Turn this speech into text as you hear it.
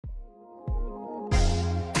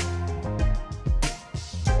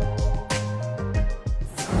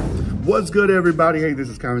What's good, everybody? Hey, this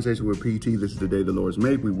is Conversation with PT. This is the day the Lord has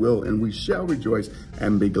made. We will and we shall rejoice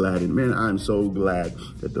and be glad. And man, I'm so glad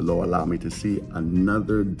that the Lord allowed me to see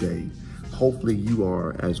another day. Hopefully you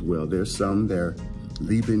are as well. There's some that are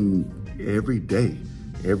leaving every day,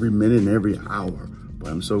 every minute and every hour. But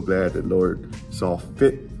I'm so glad that the Lord saw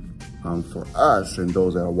fit for us and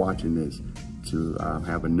those that are watching this to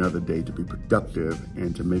have another day to be productive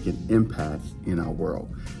and to make an impact in our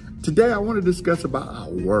world. Today, I want to discuss about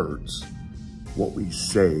our words, what we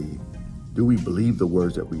say. Do we believe the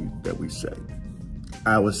words that we say?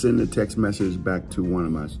 I was sending a text message back to one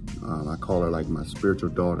of my, I call her like my spiritual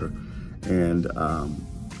daughter. And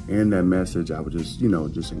in that message, I was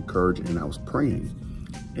just encouraging, and I was praying.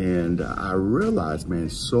 And I realized,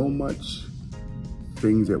 man, so much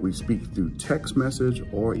things that we speak through text message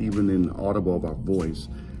or even in the audible of our voice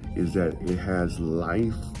is that it has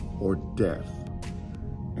life or death.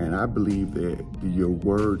 And I believe that your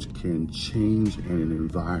words can change an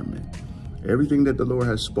environment. Everything that the Lord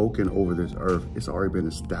has spoken over this earth, it's already been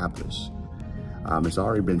established. It's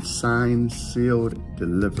already been signed, sealed,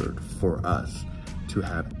 delivered for us to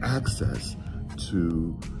have access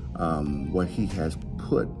to what He has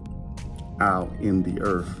put out in the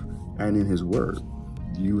earth and in His word.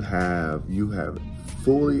 You have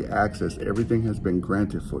fully access. Everything has been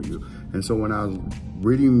granted for you. And so when I was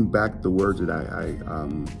reading back the words that I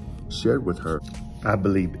shared with her, I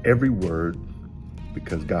believed every word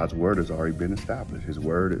because God's word has already been established. His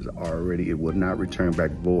word is already, it would not return back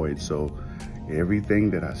void. So everything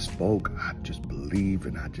that I spoke, I just believe,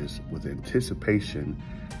 and I just with anticipation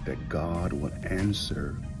that God would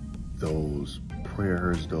answer those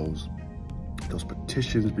prayers, those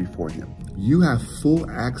petitions before Him. You have full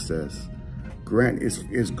access.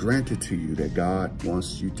 Is granted to you that God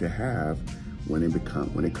wants you to have when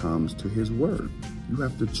it comes to His word. You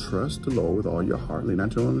have to trust the Lord with all your heart, lean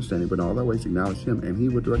not to your understanding, but in all thy ways acknowledge Him, and He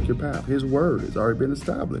will direct your path. His word has already been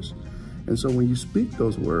established. And so when you speak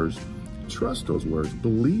those words, trust those words,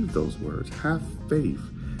 believe those words, have faith,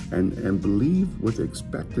 and believe with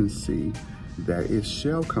expectancy that it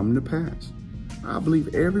shall come to pass. I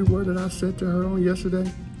believe every word that I said to her on yesterday,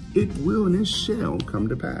 it will and it shall come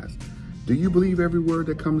to pass. Do you believe every word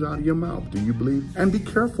that comes out of your mouth? Do you believe? And be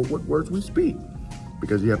careful what words we speak,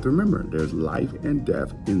 because you have to remember there's life and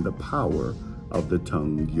death in the power of the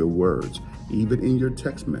tongue, your words, even in your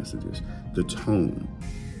text messages, the tone.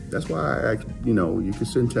 That's why you can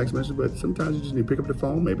send text messages, but sometimes you just need to pick up the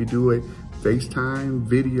phone, maybe do a FaceTime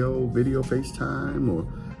video FaceTime or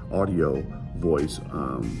audio voice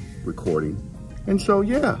recording. And so,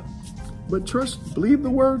 yeah. But believe the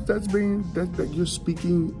words that you're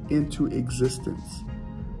speaking into existence,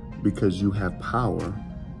 because you have power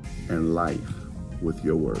and life with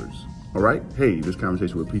your words. All right? Hey, this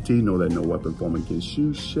conversation with PT, know that no weapon formed against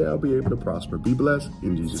you shall be able to prosper. Be blessed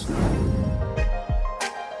in Jesus' name.